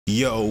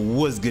Yo,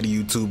 what's good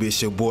YouTube?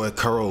 It's your boy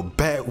Koro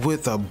back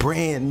with a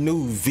brand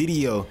new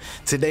video.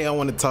 Today I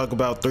want to talk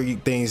about 3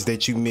 things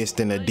that you missed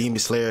in the Demon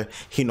Slayer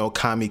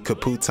Hinokami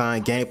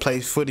Keppuutan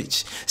gameplay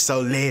footage.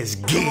 So let's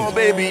get it. Come on,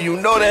 baby,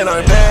 you know that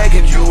I'm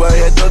bagging you. I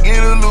had to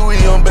get a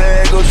Louis on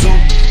bag or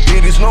two.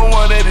 It is no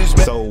one that is.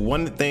 So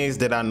one of the things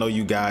that I know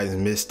you guys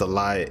missed a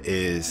lot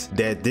is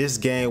that this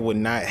game would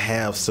not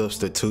have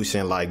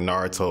substitution like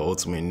Naruto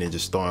Ultimate Ninja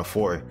Storm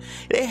 4.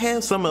 They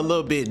have something a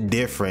little bit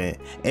different,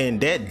 and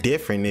that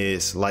different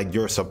is like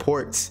your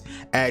supports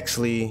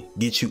actually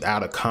get you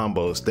out of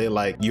combos. They're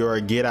like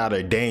your get out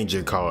of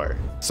danger card.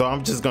 So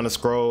I'm just gonna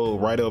scroll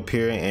right up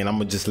here and I'm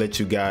gonna just let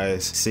you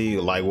guys see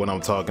like what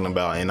I'm talking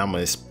about, and I'm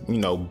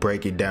gonna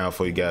break it down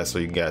for you guys so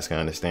you guys can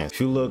understand.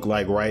 If you look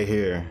like right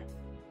here,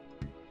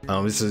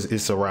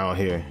 it's around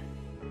here,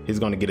 he's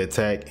gonna get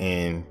attacked,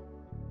 and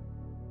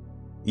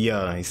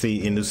yeah, you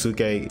see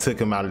Inosuke took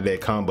him out of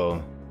that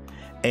combo.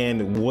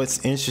 And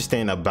what's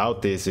interesting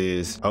about this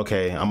is,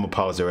 okay, I'm gonna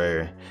pause it right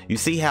here. You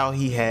see how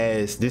he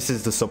has, this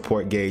is the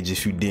support gauge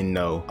if you didn't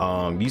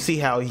know. You see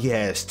how he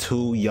has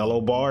 2 yellow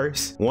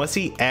bars? Once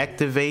he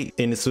activate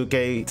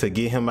Inosuke to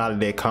get him out of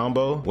that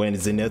combo, when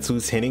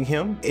Zenitsu's hitting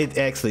him, it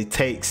actually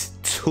takes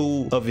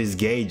 2 of his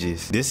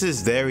gauges. This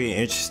is very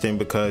interesting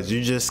because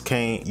you just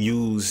can't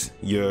use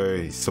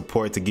your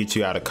support to get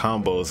you out of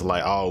combos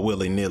like all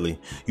willy-nilly.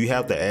 You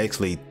have to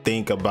actually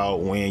think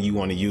about when you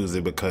want to use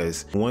it,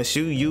 because once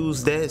you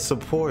use that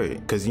support,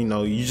 because you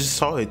just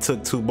saw it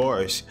took 2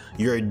 bars,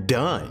 you're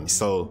done.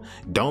 So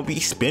don't be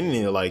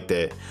spending it like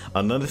that.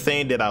 Another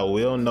thing that I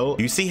will note,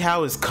 you see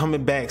how it's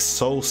coming back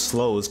so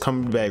slow. It's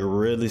coming back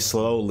really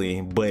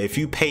slowly, but if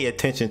you pay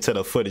attention to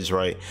the footage,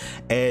 right,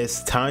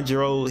 as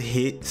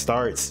Tanjiro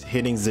starts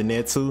hitting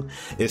Zenitsu,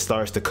 it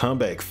starts to come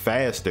back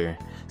faster.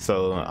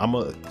 So I'm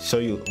gonna show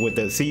you what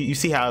that, you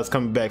see how it's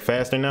coming back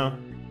faster now?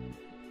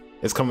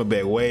 It's coming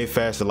back way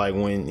faster like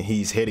when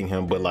he's hitting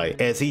him, but like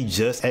as he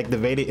just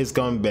activated, it's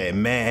coming back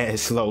mad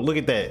slow. Look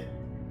at that.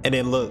 And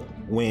then look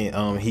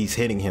when he's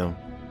hitting him.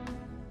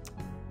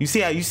 You see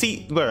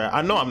how, bro,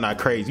 I know I'm not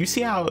crazy. You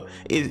see how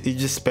it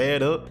just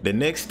sped up? The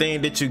next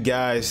thing that you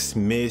guys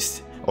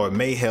missed or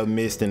may have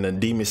missed in the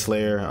Demon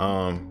Slayer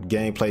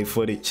gameplay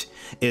footage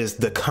is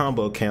the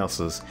combo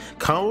cancels.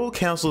 Combo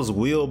cancels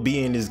will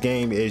be in this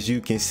game, as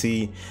you can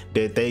see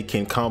that they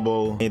can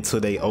combo into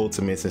their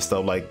ultimates and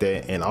stuff like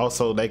that, and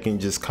also they can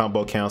just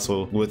combo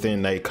cancel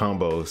within their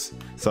combos.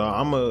 So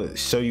I'm gonna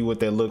show you what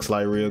that looks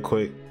like real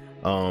quick.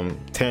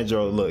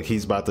 Tanjiro, look,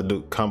 he's about to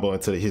do combo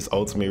into his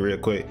ultimate real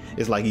quick.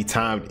 It's like he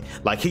timed,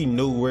 like he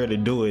knew where to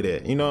do it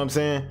at, you know what I'm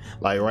saying?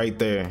 Like right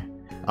there.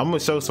 I'm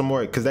gonna show some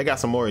more because they got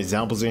some more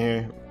examples in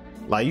here.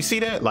 Like you see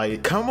that,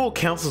 like combo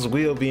cancels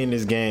will be in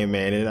this game,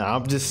 man, and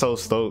I'm just so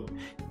stoked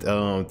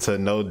to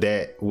know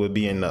that will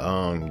be in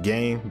the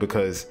game,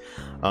 because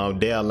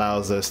that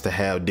allows us to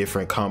have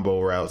different combo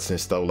routes and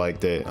stuff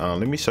like that.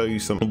 Let me show you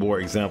some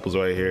more examples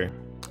right here.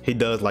 He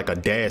does like a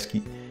dash.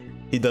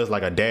 He does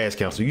like a dash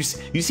cancel. You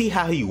see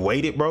how he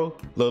waited, bro?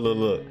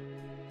 Look.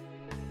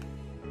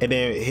 And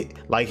then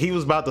like he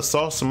was about to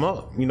sauce him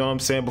up, you know what I'm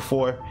saying,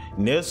 before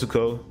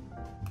Nezuko,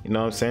 you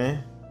know what I'm saying,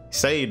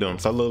 saved him.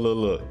 So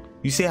look.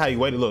 You see how he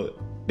waited, look,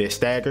 that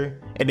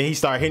stagger, and then he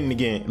started hitting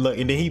again. Look,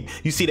 and then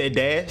you see that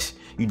dash?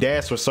 You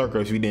dash for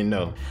circle if you didn't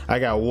know. I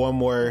got one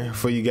more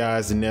for you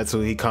guys, and that's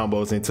who he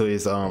combos into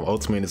his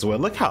ultimate as well.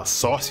 Look how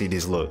saucy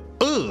this look.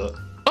 Ugh.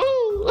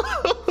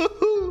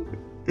 Oh.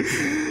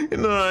 You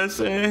know what I'm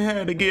saying?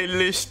 Had to get a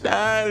little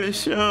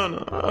stylish on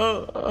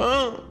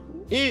her.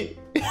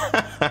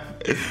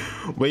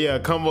 But yeah,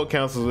 combo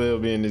cancels will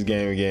be in this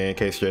game again,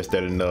 can't stress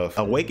that enough.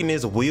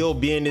 Awakenings will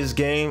be in this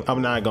game.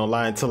 I'm not gonna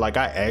lie, until like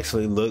I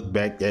actually looked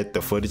back at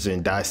the footage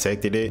and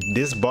dissected it.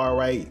 This bar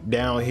right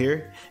down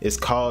here is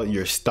called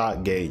your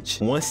stock gauge.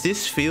 Once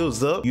this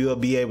fills up, you'll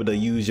be able to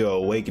use your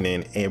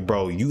awakening, and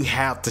bro, you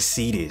have to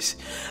see this.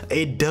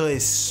 It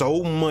does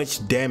so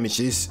much damage,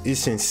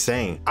 it's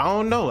insane. I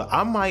don't know,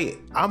 I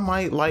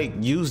might like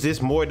use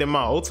this more than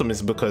my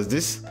ultimates, because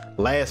this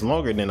lasts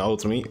longer than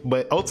ultimate,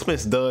 but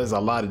ultimates does a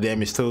lot of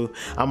damage too.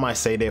 I might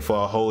say that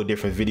for a whole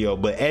different video,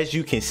 but as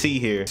you can see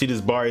here, see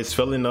this bar is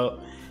filling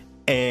up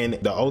and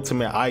the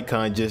ultimate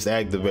icon just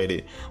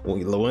activated.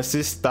 Once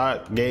this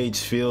stock gauge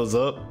fills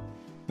up,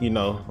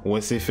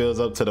 once it fills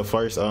up to the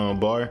first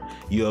bar,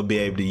 you'll be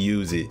able to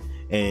use it,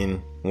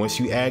 and once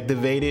you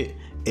activate it,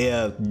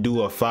 it'll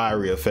do a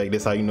fiery effect.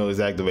 That's how you know it's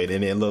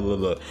activated. And then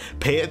look,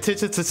 pay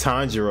attention to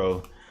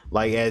Tanjiro.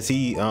 Like as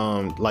he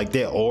like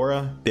that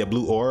aura, that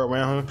blue aura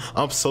around him.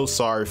 I'm so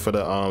sorry for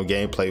the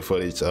gameplay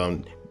footage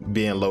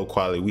being low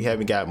quality. We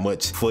haven't got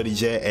much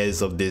footage yet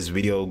as of this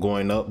video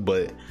going up,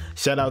 but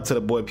shout out to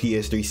the boy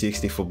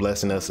PS360 for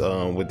blessing us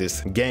with this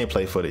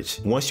gameplay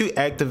footage. Once you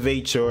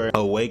activate your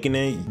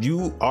awakening,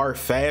 you are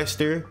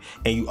faster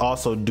and you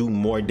also do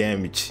more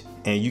damage,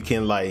 and you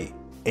can like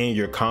end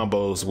your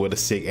combos with a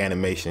sick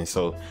animation.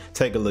 So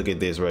take a look at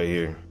this right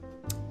here.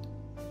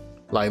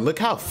 Like, look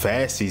how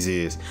fast he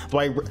is.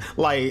 Like,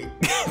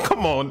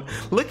 come on,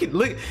 look,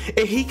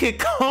 and he could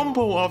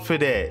combo off of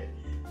that.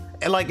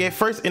 like at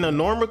first in the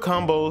normal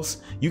combos,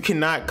 you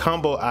cannot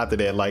combo after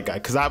that. Like,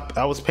 cause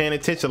I was paying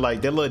attention,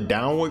 like that little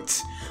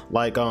downwards,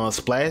 like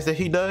splash that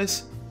he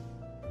does.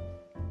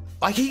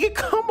 Like he can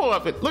combo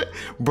up it. Look,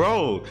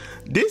 bro,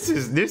 this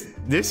is nasty.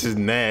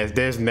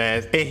 That's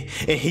nasty.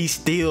 And he's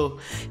still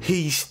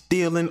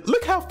in.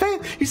 Look how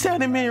fast you saw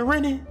that man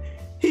running.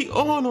 He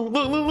on him.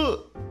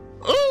 Look.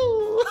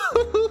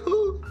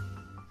 Ooh.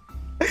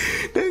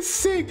 That's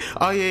sick.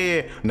 Oh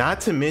yeah.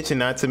 Not to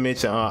mention, I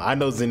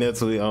know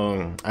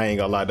Zenitsu, I ain't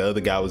gonna lie, the other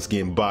guy was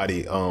getting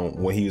bodied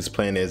when he was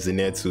playing as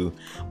Zenitsu,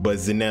 but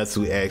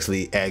Zenitsu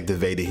actually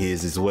activated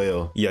his as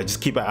well. Yeah,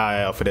 just keep an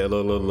eye out for that.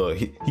 Look.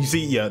 You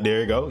see, yeah,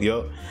 there you go.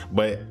 Yup.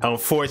 But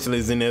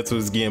unfortunately, Zenitsu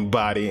was getting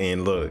bodied,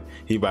 and look,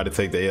 he about to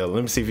take the L.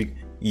 Let me see if he.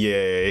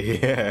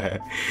 Yeah,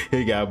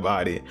 he got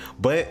bodied.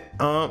 But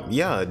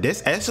yeah,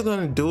 that's actually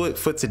gonna do it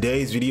for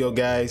today's video,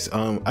 guys.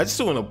 I just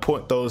want to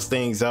point those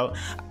things out.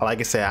 Like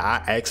I said,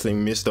 I actually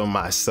missed on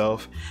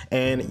myself,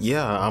 and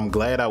yeah, I'm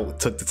glad I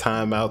took the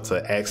time out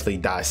to actually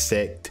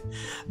dissect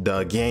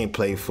the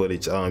gameplay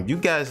footage. You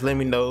guys let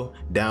me know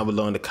down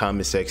below in the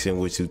comment section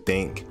what you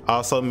think.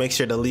 Also, make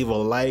sure to leave a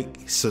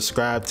like,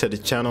 subscribe to the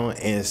channel,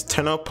 and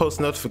turn on post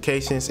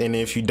notifications. And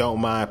if you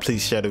don't mind,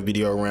 please share the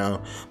video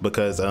around,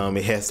 because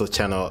it has the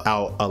channel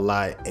out a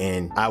lot,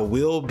 and I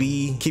will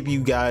be keeping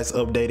you guys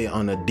updated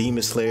on the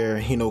Demon Slayer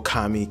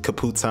Hinokami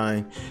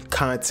Keppuutan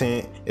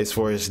content as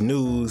far as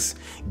news,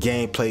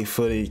 gameplay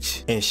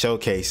footage, and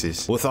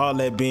showcases. With all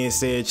that being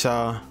said,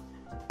 y'all,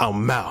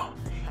 I'm out.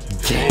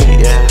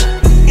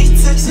 Yeah.